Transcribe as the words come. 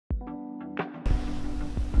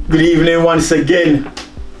Good evening once again,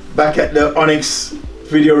 back at the Onyx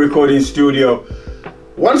video recording studio.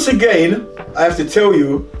 Once again, I have to tell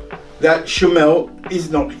you that Shamel is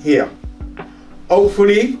not here.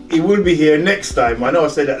 Hopefully, he will be here next time. I know I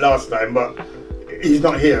said that last time, but he's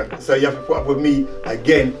not here. So you have to put up with me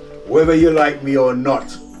again, whether you like me or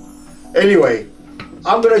not. Anyway,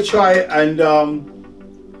 I'm gonna try and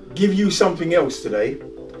give you something else today.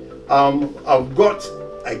 I've got,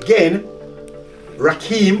 again,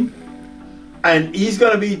 Rakin, and he's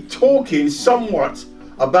going to be talking somewhat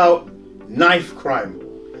about knife crime,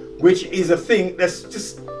 which is a thing that's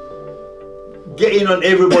just getting on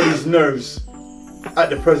everybody's nerves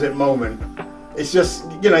at the present moment. It's just,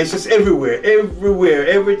 you know, it's just everywhere.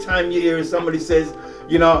 Every time you hear somebody says,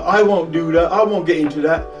 you know, I won't do that, I won't get into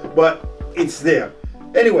that, but it's there.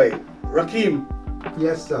 Anyway, Rakin.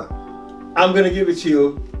 Yes, sir. I'm going to give it to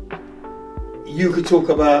you. You could talk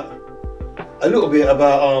about a little bit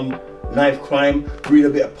about knife crime, read a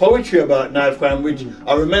bit of poetry about knife crime, which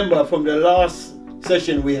I remember from the last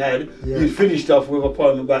session we had, you finished off with a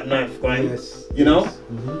poem about knife crime. Yes. You know?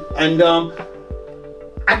 And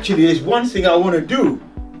actually there's one thing I want to do,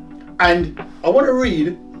 and I want to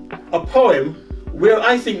read a poem where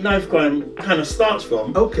I think knife crime kind of starts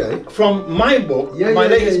from. Okay. From my book, my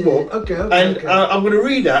latest book. Okay. And I'm going to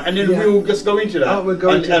read that, and then we'll just go into that. Oh, we'll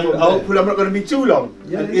go into that. And hopefully I'm not going to be too long.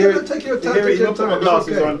 Yeah, take your time. Take your time. Put my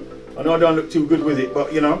glasses on. I know I don't look too good with it,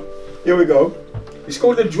 but you know, here we go. It's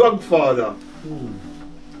called The Drug Father.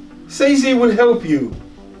 Says he will help you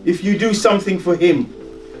if you do something for him.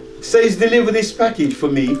 Says deliver this package for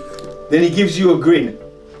me, then he gives you a grin.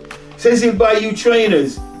 Says he'll buy you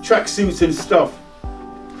trainers, tracksuits and stuff.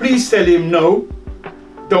 Please tell him no,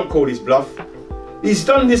 don't call his bluff. He's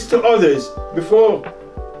done this to others before.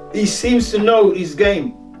 He seems to know his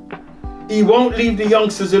game. He won't leave the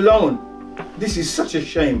youngsters alone. This is such a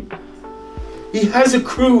shame. He has a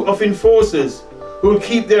crew of enforcers who'll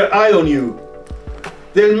keep their eye on you.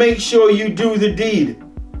 They'll make sure you do the deed.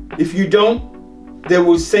 If you don't, they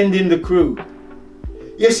will send in the crew.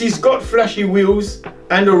 Yes, he's got flashy wheels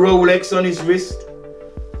and a Rolex on his wrist.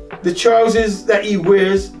 The trousers that he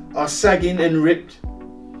wears are sagging and ripped.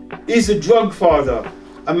 He's a drug father,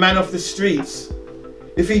 a man of the streets.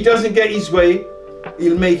 If he doesn't get his way,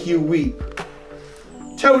 he'll make you weep.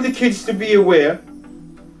 Tell the kids to be aware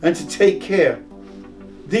and to take care.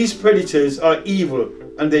 These predators are evil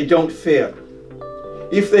and they don't fear.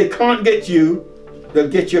 If they can't get you, they'll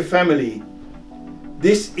get your family.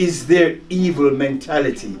 This is their evil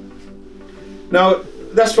mentality. Now,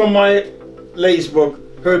 that's from my latest book,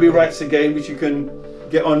 Herbie Writes Again, which you can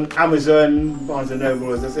get on Amazon, Barnes &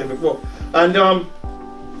 Noble, as I said before. And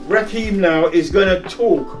Rakin now is going to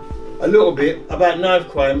talk a little bit about knife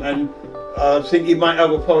crime, and I think he might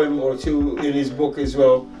have a poem or two in his book as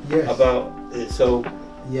well about it. So,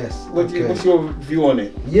 what's your view on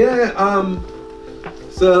it?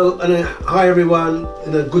 So, hi everyone,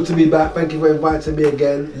 good to be back. Thank you for inviting me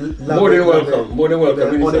again. More than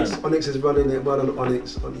welcome. Onyx is running it, well on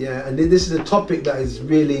Onyx. And this is a topic that is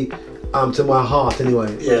really to my heart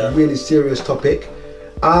anyway. A really serious topic.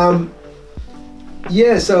 So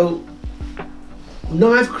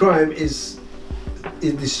knife crime is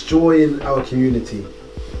destroying our community.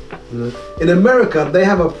 In America, they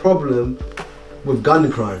have a problem with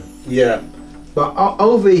gun crime. But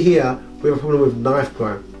over here, we have a problem with knife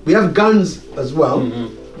crime. We have guns as well,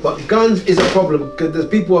 but guns is a problem because there's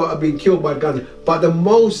people are being killed by guns. But the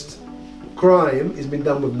most crime is being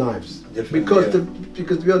done with knives. Because to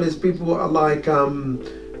be honest, people are like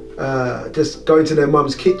just going to their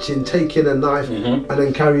mum's kitchen, taking a knife and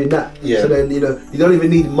then carrying that. So then you don't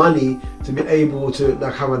even need money to be able to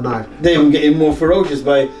like have a knife. They're even getting more ferocious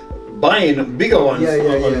by buying bigger ones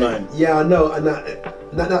online. I know, and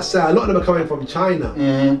that's sad. A lot of them are coming from China,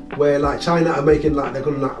 where like China are making like they're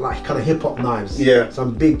gonna like kind of hip hop knives.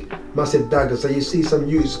 Some big, massive daggers. So you see some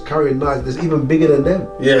youths carrying knives that's even bigger than them.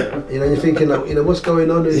 You're thinking like, what's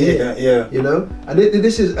going on in here? And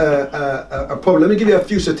this is a problem. Let me give you a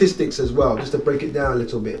few statistics as well, just to break it down a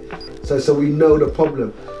little bit, so we know the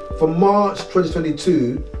problem. From March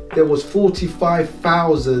 2022, there was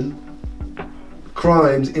 45,000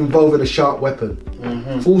 crimes involving a sharp weapon.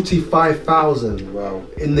 45,000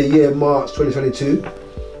 in the year March 2022.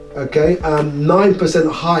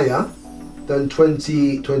 9% higher than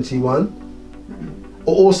 2021.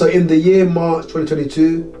 Also in the year March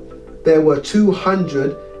 2022, there were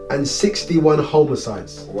 261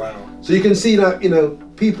 homicides. So you can see that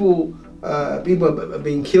people are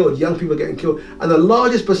being killed, young people are getting killed, and the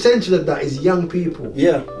largest percentage of that is young people.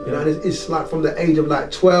 And it's like from the age of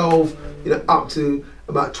like 12 up to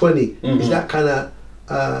about 20 is that kind of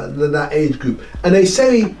that age group. And they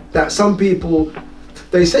say that some people,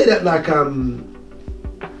 they say that like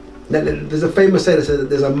there's a famous saying that says that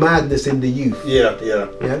there's a madness in the youth. Yeah.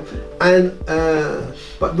 And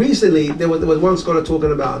but recently there was one scholar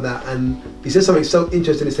talking about that, and he said something so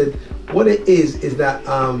interesting. He said what it is that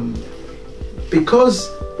because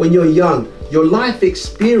when you're young, your life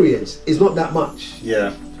experience is not that much.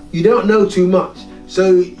 Yeah. You don't know too much,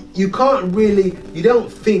 so you can't really, you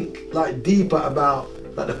don't think like deeper about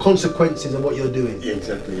like the consequences of what you're doing. Yeah,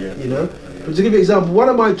 exactly. Yeah. You know. But to give you an example, one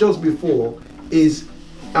of my jobs before is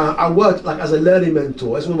I worked like as a learning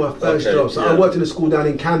mentor. That's one of my first jobs. So I worked in a school down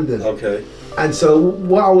in Camden. Okay. And so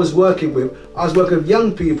what I was working with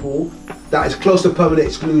young people that is close to permanent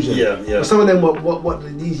exclusion. Yeah. But some of them were what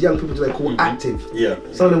these young people today call active. Yeah.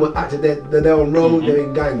 Some of them were active. They're on road. They're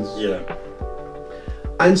in gangs. Yeah.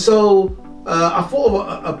 And so I thought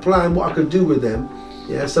of a plan what I could do with them.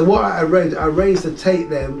 Yeah. So what I arranged to take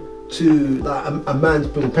them to like a man's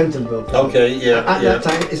prison, Pentonville. Okay, yeah. At that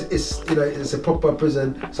time, it's you know, it's a proper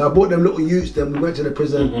prison. So I bought them little youths. Then we went to the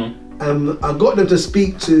prison, and I got them to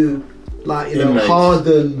speak to like inmates.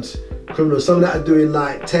 Hardened criminals. Some that are doing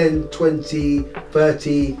like 10, 20,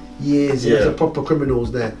 30 years. You know, so proper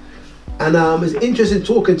criminals there. And it's interesting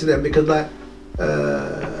talking to them because like.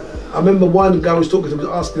 I remember one guy was talking to me,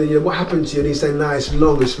 was asking him, what happened to you? And he's saying, nah, it's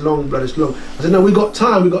long, blood, it's long. I said, no, we got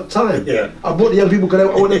time. Yeah. I brought the young people because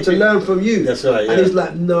I want them to learn from you. That's right, yeah. And he's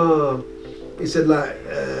like, no. He said like,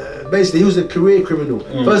 basically he was a career criminal.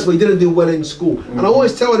 First of all, he didn't do well in school. And I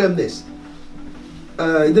always tell them this.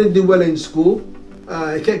 He didn't do well in school.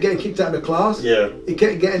 He kept getting kicked out of the class. Yeah. He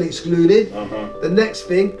kept getting excluded. The next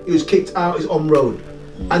thing, he was kicked out, he's on road.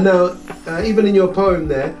 And now, even in your poem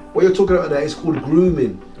there, what you're talking about there is called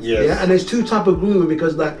grooming. Yes. Yeah, and there's two types of grooming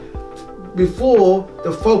because like before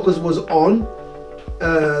the focus was on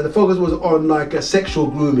like a sexual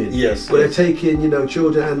grooming. Yes. Where they're taking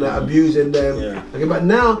children and abusing them. Yeah. Okay, but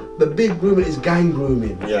now the big grooming is gang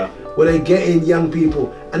grooming. Yeah. Where they're getting young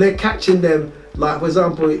people and they're catching them. Like for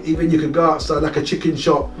example, even you could go outside like a chicken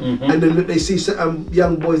shop and then they see some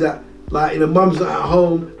young boys that like mum's not at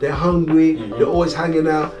home, they're hungry, they're always hanging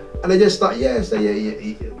out, and they just start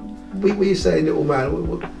what are you saying, little man?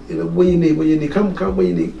 What you need? Come, what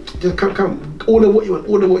you need? Just come. Order what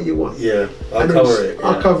you want. Yeah, I'll cover it.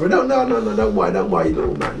 I'll cover it. No, don't worry,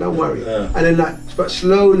 little man, don't worry. Yeah. And then but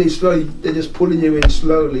slowly, they're just pulling you in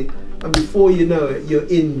slowly, and before you know it, you're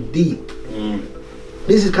in deep.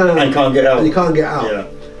 This is kind of and can't get out. And you can't get out. Yeah.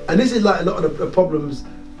 And this is like a lot of the problems.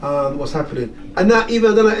 What's happening? And now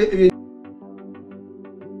even then, I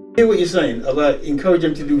hear what you're saying about encourage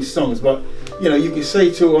them to do songs, but you can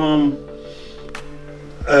say to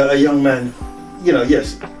a young man,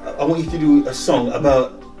 yes, I want you to do a song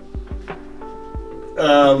about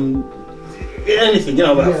anything,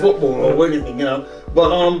 about football or anything,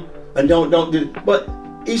 but and don't do. But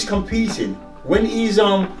he's competing when he's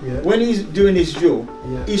doing his drill.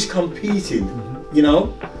 He's competing,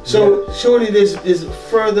 So surely there's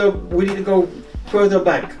further. We need to go further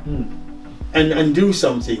back. And do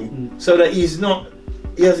something so that he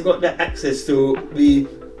hasn't got that access to be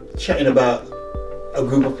chatting about a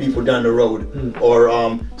group of people down the road or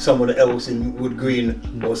someone else in Wood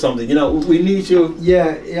Green or something. We need to.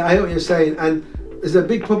 Yeah, I hear what you're saying, and there's a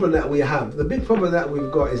big problem that we have. The big problem that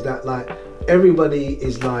we've got is that like everybody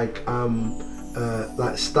is like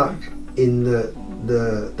stuck in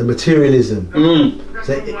the materialism.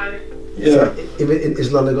 So even in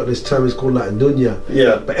Islam they got this term, it's called like dunya.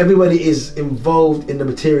 Yeah. But everybody is involved in the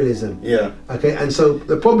materialism. Yeah. Okay, and so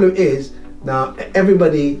the problem is now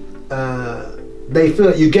everybody they feel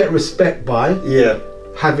that you get respect by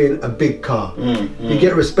having a big car. You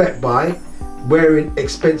get respect by wearing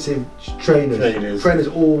expensive trainers. Trainers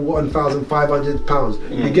all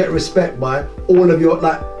 £1,500. You get respect by all of your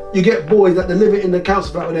you get boys that they live in the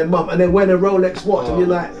council flat with their mum and they're wearing a Rolex watch and you're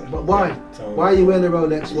like, but why? Why are you wearing a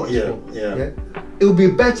Rolex watch for? Yeah. It would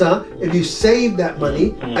be better if you save that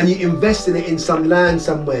money and you invested it in some land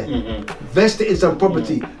somewhere. Invest it in some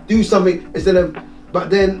property. Do something instead of. But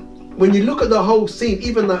then when you look at the whole scene,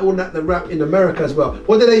 even like all that the rap in America as well,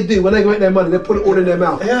 what do? When they make their money, they put it all in their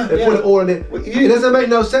mouth. They put it all in it. Well, it doesn't make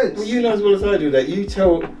no sense. Well, you know as well as I do that. You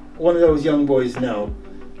tell one of those young boys now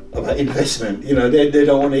about investment, they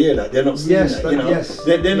don't want to hear that. They're not seeing that,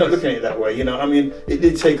 They're not looking at it that way, I mean, it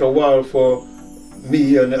did take a while for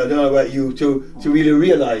me, and I don't know about you, to really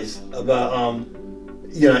realize about,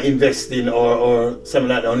 investing or something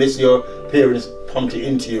like that, unless your parents pumped it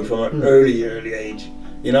into you from an early age,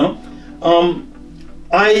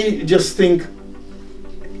 I just think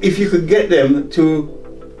if you could get them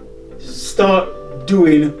to start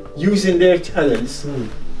using their talents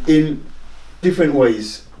in different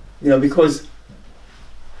ways, you know, because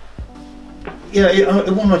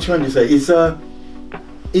what am I trying to say? It's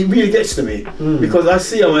it really gets to me because I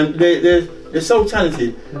see them and they're so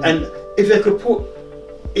talented, and if they could put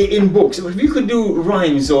it in books, if you could do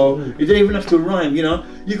rhymes, or you don't even have to rhyme, you know,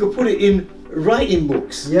 you could put it in writing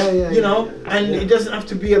books, you know, and it doesn't have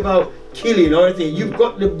to be about killing or anything. You've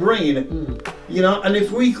got the brain, you know, and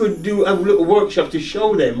if we could do a little workshop to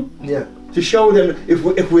show them,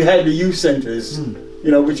 if we had the youth centres,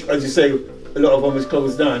 you know, which, as you say, a lot of them is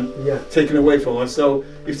closed down, taken away from us. So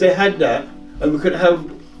if they had that, and we could have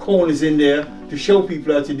corners in there to show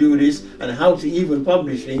people how to do this and how to even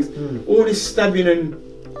publish things, all this stabbing and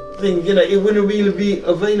thing, you know, it wouldn't really be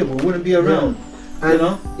available, wouldn't be around. And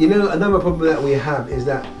you know, another problem that we have is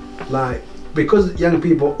that, like, because young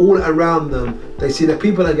people all around them, they see the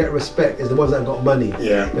people that get respect is the ones that got money.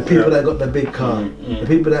 The people that got the big car, the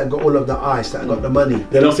people that got all of the ice, that got the money.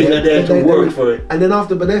 They don't think that they have to work for it. And then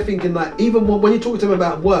after, but they're thinking, like, even when you talk to them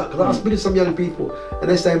about work, because I speak to some young people and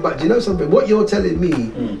they're saying, but do you know something? What you're telling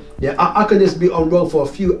me, I can just be on road for a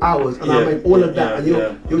few hours and I make all of that, and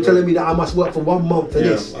you're telling me that I must work for 1 month for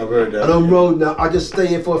this. I've heard that. And on road now, I just stay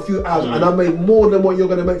here for a few hours and I make more than what you're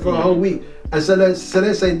going to make for a whole week. And so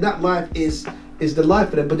they're saying that life is the life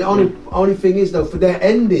for them, but the only thing is though, for their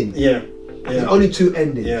ending, there's only 2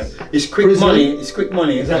 endings. It's quick money. It's quick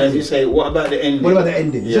money. Exactly. And as you say, what about the ending? What about the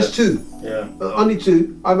ending? Just 2. Only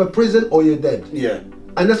 2. Either prison or you're dead.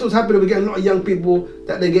 And that's what's happening. We're getting a lot of young people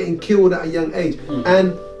that they're getting killed at a young age,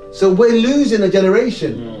 and so we're losing a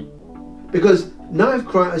generation because knife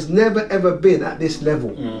crime has never ever been at this level.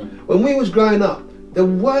 When we was growing up, the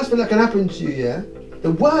worst thing that can happen to you,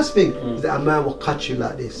 the worst thing is that a man will cut you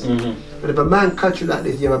like this. But if a man cuts you like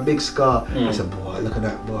this, you have a big scar. I said, boy, look at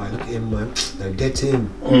that boy, look at him, man. They'll get him.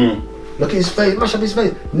 Look at his face, mash up his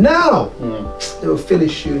face. Now, they will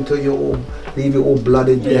finish you until leave you all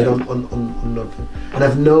blooded, dead on nothing. And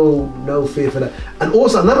have no fear for that. And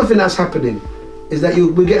also another thing that's happening is that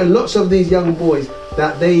we're getting lots of these young boys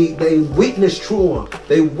that they witness trauma,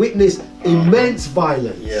 they witness immense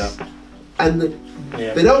violence. And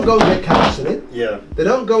they don't go and get counselling. They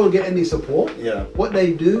don't go and get any support. What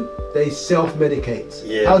they do, they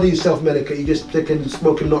self-medicate. How do you self-medicate? You just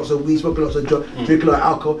smoking lots of weed, smoking lots of drugs, drinking a lot of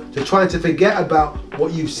alcohol, to trying to forget about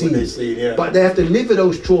what you've seen. But they have to live with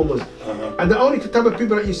those traumas. And the only type of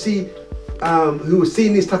people that you see who are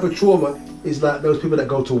seeing this type of trauma is like those people that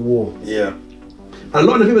go to war. And a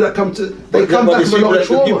lot of the people that come back from a lot of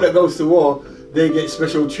trauma. The people that goes to war, they get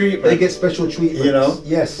special treatment. They get special treatment. You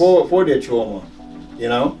know, for their trauma. You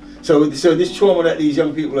know, so this trauma that these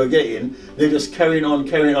young people are getting, they're just carrying on,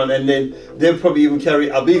 and then they'll probably even carry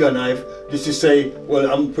a bigger knife just to say,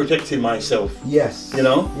 well, I'm protecting myself. You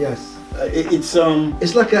know.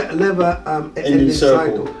 It's like a never ending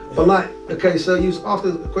cycle. But like, okay, so you asked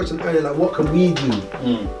the question earlier, like, what can we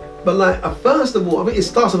do? But like, first of all, I think it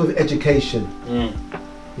starts off with education.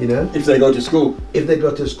 You know, if they go to school. If they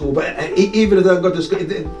go to school, but even if they don't go to school,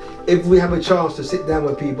 if we have a chance to sit down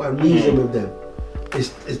with people and reason with them.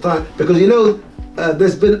 It's time, because you know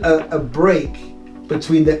there's been a break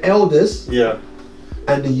between the elders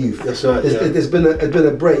and the youth. That's right. There's been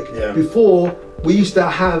a break. Before, we used to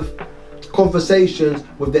have conversations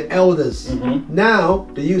with the elders. Now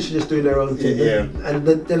the youth are just doing their own thing, and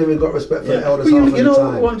they don't even got respect for the elders. Well, you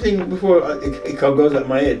know, one thing before it goes out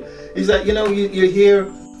my head is that, you know, you hear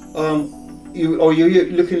you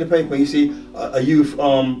look in the paper, you see a youth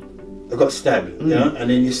got stabbed, you know, and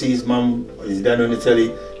then you see his mum or his dad on the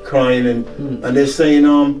telly crying, and they're saying,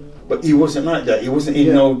 but he wasn't like that. He wasn't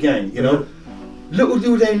in no gang, you know. Little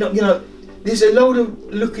do they know, you know, there's a load of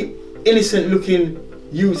innocent looking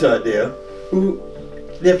youths out there who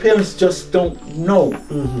their parents just don't know.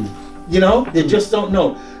 You know, they just don't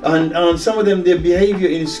know, and some of them, their behaviour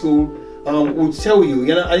in school will tell you,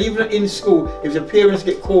 you know, and even in school, if the parents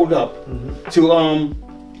get called up to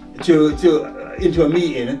into a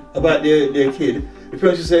meeting about their kid, the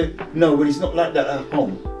parents will say, no, but he's not like that at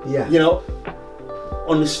home. You know,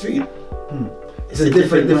 on the street. It's a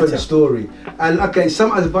different story. And okay,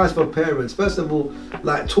 some advice for parents. First of all,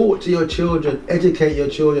 like, talk to your children, educate your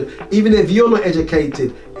children. Even if you're not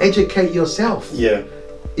educated, educate yourself.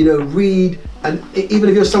 You know, read, and even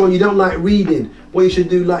if you're someone you don't like reading, what you should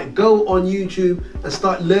do, like, go on YouTube and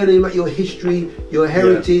start learning about your history, your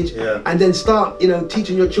heritage, and then start, you know,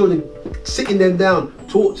 teaching your children, sitting them down,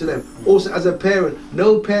 talk to them. Also, as a parent,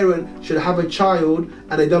 no parent should have a child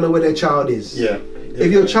and they don't know where their child is.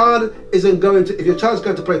 If your child isn't going to, if your child's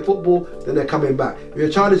going to play football, then they're coming back. If your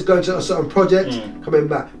child is going to a certain project, coming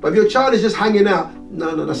back. But if your child is just hanging out,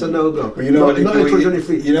 no, that's a no-go. But you know not in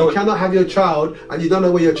 2023. You cannot have your child and you don't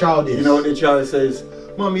know where your child is. You know what the child says?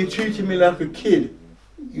 Mom, you're treating me like a kid.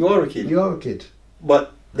 You are a kid. You are a kid.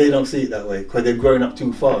 But they don't see it that way because they're growing up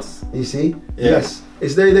too fast. You see? Yeah. Yes.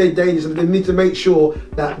 It's very dangerous. They need to make sure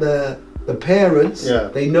that the parents,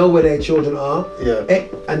 they know where their children are,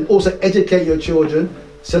 and also educate your children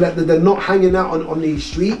so that they're not hanging out on these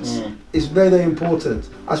streets. It's very, very important.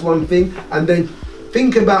 That's one thing. And then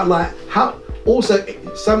think about like how also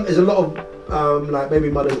there's a lot of like baby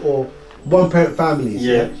mothers or one parent families.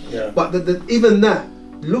 But even that,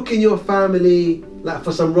 look in your family like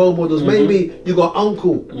for some role models. Maybe you got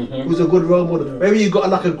uncle who's a good role model. Maybe you got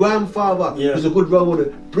like a grandfather who's a good role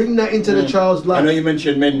model. Bring that into the child's life. I know you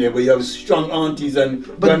mentioned men there, but you have strong aunties and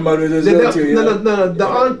grandmothers as well too. No. The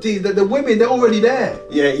aunties, the women, they're already there.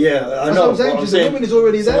 I know. What I'm saying. The women is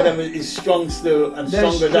already there. Some of them is strong still and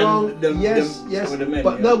stronger than the men.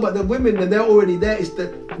 But no, but the women, they're already there. It's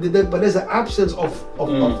but there's an absence of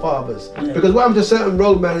fathers. Because what happens to certain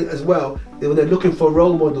role models as well, when they're looking for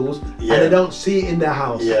role models and they don't see it in their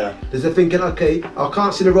house. They're thinking, okay, I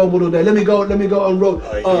can't see the role model there. Let me go on road.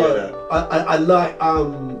 I like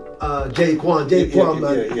Jay Kwan,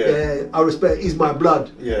 man. I respect. He's my blood.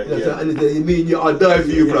 And you mean I die for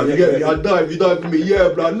you, blood. You get me? I die. You die for me. Yeah,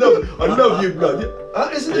 blood. I love you, blood.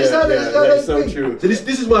 It's so true. So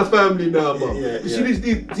this is my family now, man. You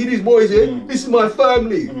see these boys here? This is my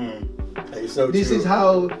family. This is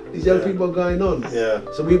how these young people are going on.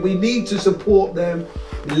 So we need to support them,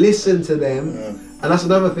 listen to them, and that's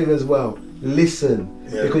another thing as well. Listen,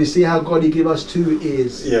 because you see how God, He give us 2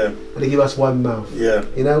 ears, and He give us 1 mouth.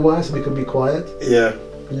 You know why? So we can be quiet.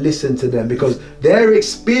 Listen to them because their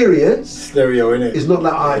experience is not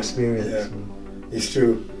like our experience. It's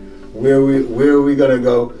true. Where are we gonna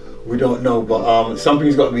go? We don't know, but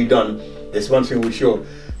something's got to be done. It's one thing we're sure.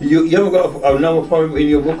 You haven't got another poem in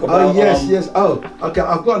your book about? Yes. Oh, okay.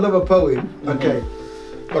 I've got another poem. Okay,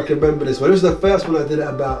 I can remember this one. This was the first one I did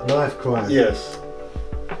about knife crime. Yes.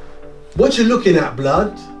 What you looking at,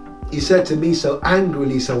 blood? He said to me so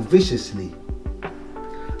angrily, so viciously.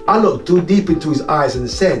 I looked too deep into his eyes and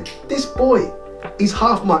said, this boy, he's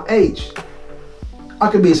half my age. I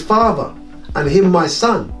could be his father and him my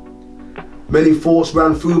son. Many thoughts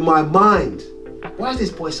ran through my mind. Why is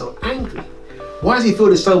this boy so angry? Why does he feel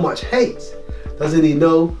there's so much hate? Doesn't he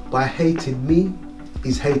know by hating me,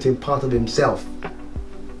 he's hating part of himself?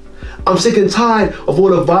 I'm sick and tired of all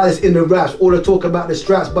the violence in the raps, all the talk about the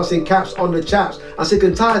straps, busting caps on the chaps. I'm sick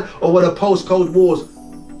and tired of all the post-code wars,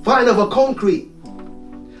 fighting over concrete.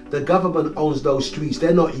 The government owns those streets,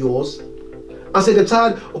 they're not yours. I'm sick and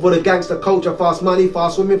tired of all the gangster culture, fast money,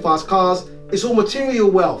 fast women, fast cars. It's all material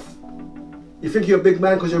wealth. You think you're a big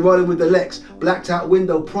man because you're rolling with the Lex, blacked out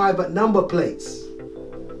window, private number plates.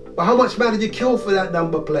 But how much man did you kill for that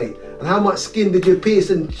number plate? And how much skin did you pierce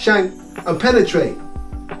and shank and penetrate?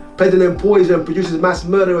 Peddling poison produces mass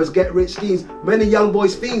murderers, get rich schemes, many young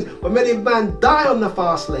boys fiends, but many men die on the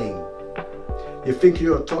fast lane. You think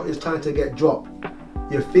you're on top, it's time to get dropped.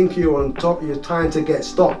 You think you're on top, you're time to get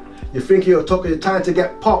stopped. You think you're on top, it's time to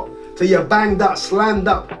get popped. So you're banged up, slammed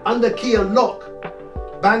up, under key and lock,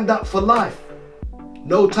 banged up for life.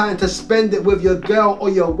 No time to spend it with your girl or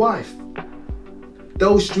your wife.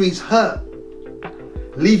 Those streets hurt,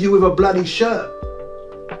 leave you with a bloody shirt.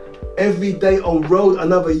 Every day on road,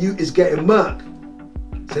 another youth is getting murked.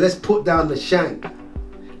 So let's put down the shank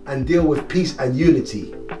and deal with peace and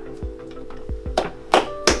unity.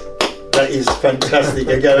 That is fantastic.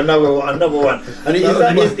 Again, another one. And is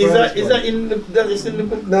that in the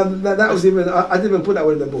book? No, that was even. I didn't even put that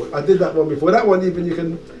one in the book. I did that one before. That one even you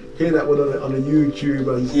can hear that one on a YouTube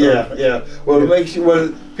and stuff. Yeah. Well,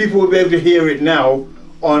 people will be able to hear it now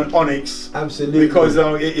on Onyx. Absolutely. Because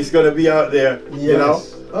it's going to be out there. Yes. You know.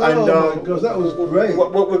 Oh and, my gosh, that was great.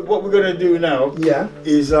 What we're going to do now?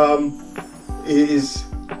 Is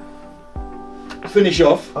finish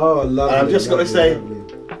off. Oh, lovely. And I'm just going to say,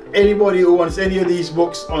 anybody who wants any of these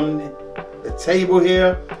books on the table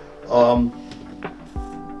here,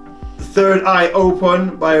 Third Eye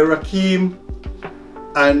Open by Rakin,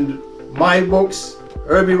 and my books,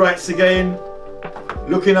 Herbie Writes Again,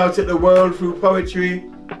 Looking Out at the World Through Poetry,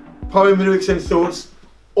 Poem, Lyrics and Thoughts.